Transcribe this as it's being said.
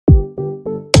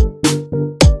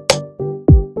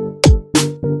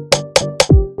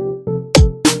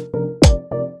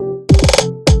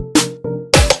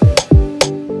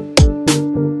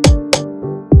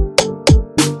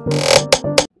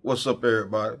What's up,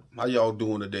 everybody? How y'all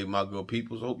doing today, my good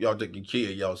peoples? Hope y'all taking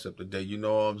care of y'allself today. You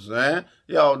know what I'm saying?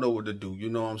 Y'all know what to do. You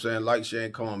know what I'm saying? Like, share,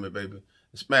 and comment, baby. And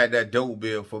smack that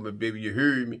doorbell for me, baby. You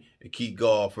heard me? And keep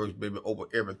God first, baby, over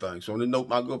everything. So on the note,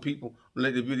 my good people,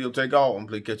 let the video take off. I'm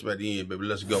going to catch you at the end, baby.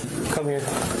 Let's go. Come here.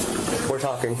 We're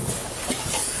talking.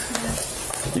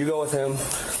 You go with him.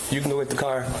 You can go with the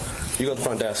car. You go to the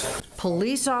front desk.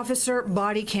 Police officer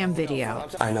body cam video.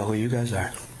 I know who you guys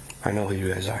are. I know who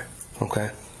you guys are.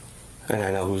 Okay? And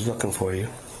I know who's looking for you.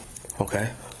 Okay?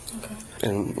 Okay.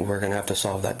 And we're going to have to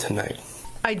solve that tonight.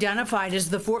 Identified as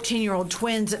the 14-year-old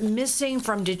twins missing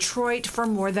from Detroit for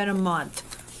more than a month.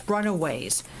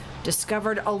 Runaways.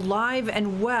 Discovered alive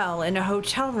and well in a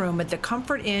hotel room at the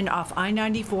Comfort Inn off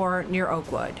I-94 near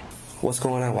Oakwood. What's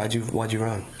going on? Why'd you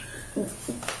run?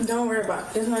 Don't worry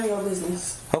about it. It's none of your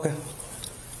business. Okay.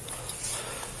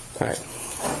 All right.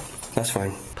 That's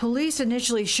fine. Police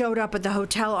initially showed up at the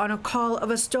hotel on a call of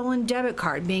a stolen debit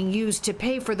card being used to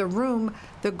pay for the room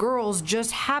the girls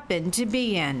just happened to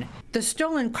be in. The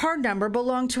stolen card number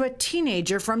belonged to a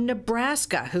teenager from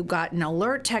Nebraska who got an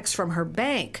alert text from her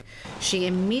bank. She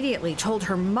immediately told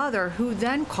her mother, who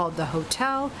then called the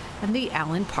hotel and the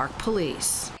Allen Park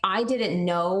police. I didn't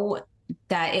know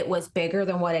that it was bigger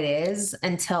than what it is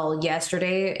until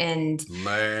yesterday, and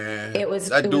man, it was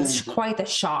quite the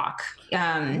shock.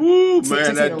 Woo,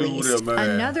 man, that dude there, man.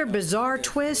 Another bizarre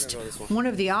twist. One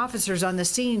of the officers on the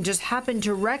scene just happened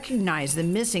to recognize the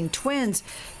missing twins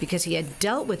because he had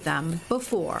dealt with them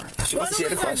before. If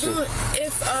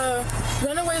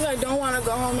runaways don't want to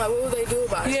go home, like, what would they do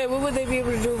about it? Yeah, what would they be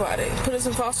able to do about it? Put us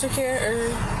in foster care,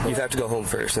 or you'd have to go home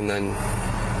first and then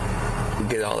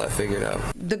get all that figured out.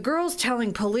 The girls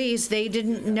telling police they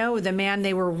didn't know the man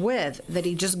they were with, that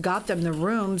he just got them the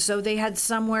room so they had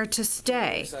somewhere to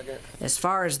stay. As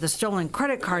far as the stolen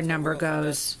credit card number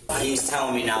goes, he's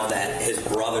telling me now that his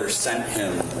brother sent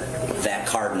him that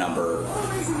card number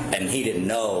and he didn't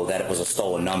know that it was a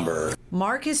stolen number.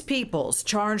 Marcus Peoples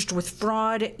charged with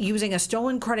fraud, using a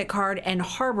stolen credit card, and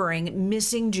harboring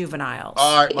missing juveniles.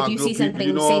 All right, if you see something,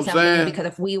 you know say something, because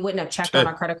if we wouldn't have checked on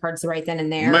our credit cards right then and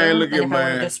there, man, and if I would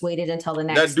have just waited until the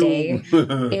next day,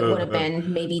 it would have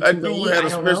been maybe too late. I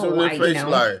don't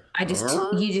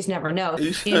know. You just never know.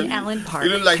 In Allen Park, he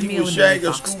looked like he was shagging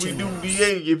a Scooby-Doo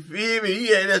DA, you feel me? He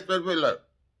had that stuff like,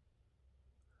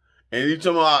 and he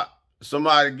talking about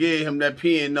somebody gave him that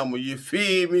PIN number, you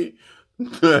feel me?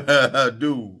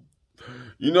 Dude,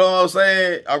 you know what I'm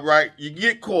saying? All right, you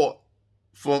get caught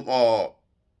from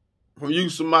using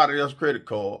somebody else's credit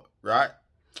card, right?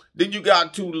 Then you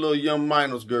got two little young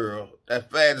minors girl that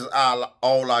fat as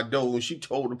all I do, and she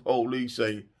told the police,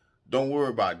 say, don't worry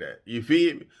about that. You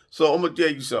feel me? So I'm gonna tell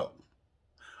you something.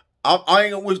 I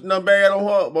ain't gonna wish nothing bad on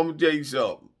her, but I'm gonna tell you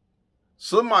something.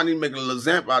 Somebody need to make a little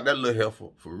example out of that little heifer,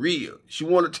 for real. She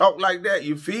want to talk like that,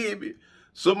 you feel me?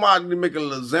 Somebody need to make a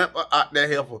little example out that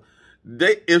heifer.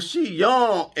 If she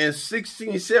young and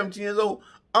 16, 17 years old,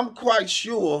 I'm quite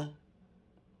sure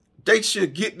they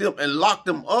should get them and lock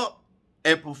them up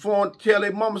and perform, tell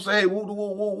their mama, say, hey, woo, woo,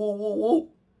 woo, woo, woo, woo,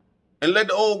 and let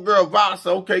the old girl vouch, say,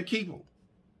 okay, keep them.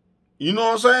 You know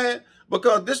what I'm saying?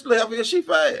 Because this little heifer here, she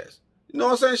fast. You know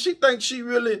what I'm saying? She thinks she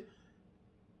really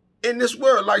in this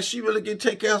world, like she really can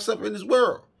take care of herself in this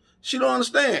world. She don't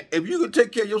understand. If you can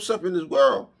take care of yourself in this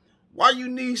world, why you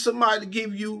need somebody to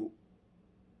give you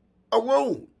a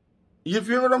room? You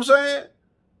feel what I'm saying?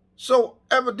 So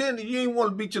evidently you ain't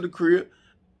want to be to the crib.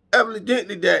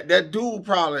 Evidently that dude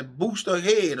probably boost her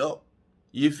head up.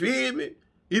 You feel me?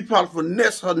 He probably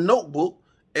finesse her notebook,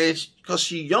 and because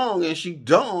she young and she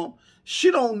dumb,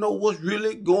 she don't know what's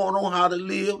really going on, how to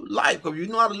live life. Because you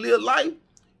know how to live life,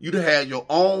 you'd have your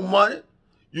own money.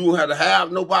 You would have to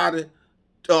have nobody, you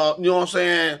know what I'm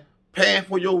saying, paying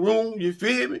for your room. You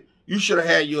feel me? You should have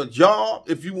had your job.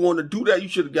 If you want to do that, you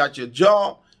should have got your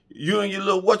job. You and your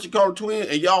little twin,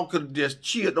 and y'all could have just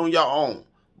chilled on your own.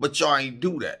 But y'all ain't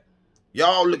do that.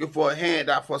 Y'all looking for a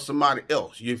handout for somebody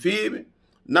else. You feel me?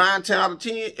 9 times out of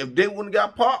 10, if they wouldn't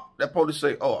got popped, that police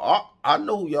say, oh, I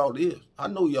know who y'all is. I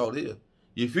know who y'all is.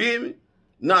 You feel me?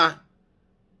 Now,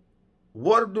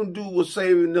 what if them dude was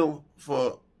saving them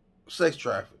for sex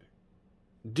trafficking?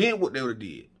 Then what they would have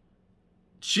did?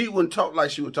 She wouldn't talk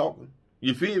like she was talking.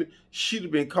 You feel me? She'd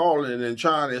have been calling and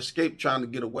trying to escape, trying to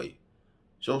get away.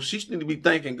 So she need to be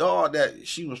thanking God that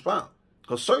she was found.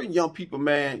 Because certain young people,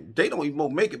 man, they don't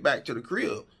even make it back to the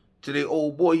crib, to their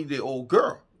old boy, their old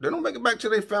girl. They don't make it back to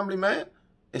their family, man.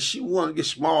 And she want to get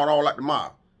smart all like the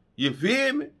mob. You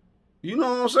feel me? You know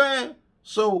what I'm saying?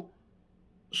 So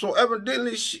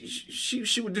evidently she was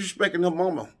disrespecting her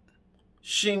mama.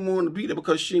 She didn't want to be there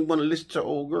because she didn't want to listen to her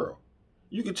old girl.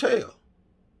 You can tell.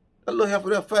 That little heifer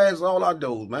there fast all our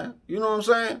doors, man. You know what I'm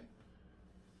saying?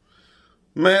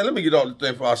 Man, let me get all the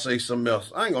thing before I say something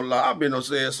else. I ain't gonna lie. I've been on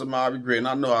saying something I regret, and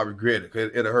I know I regret it,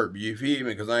 because it'll hurt me. You feel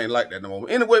me? Because I ain't like that no more.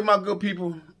 Anyway, my good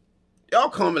people, y'all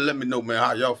come and let me know, man,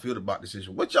 how y'all feel about this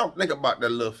issue. What y'all think about that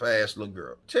little fast little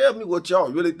girl? Tell me what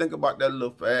y'all really think about that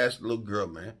little fast little girl,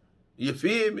 man. You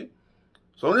feel me?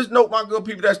 So on this note, my good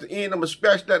people, that's the end. I'm going to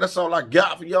scratch that. That's all I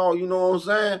got for y'all, you know what I'm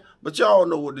saying? But y'all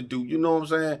know what to do, you know what I'm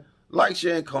saying? Like,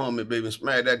 share, and comment, baby, and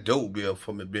smash that doorbell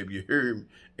for me, baby. You heard me?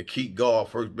 And keep God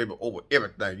first, baby, over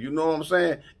everything. You know what I'm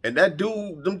saying? And that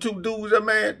dude, them two dudes, that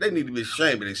man, they need to be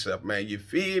ashamed of themselves, man. You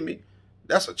feel me?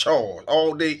 That's a charge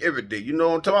all day, every day. You know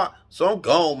what I'm talking about? So I'm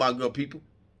gone, my good people.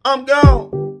 I'm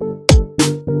gone.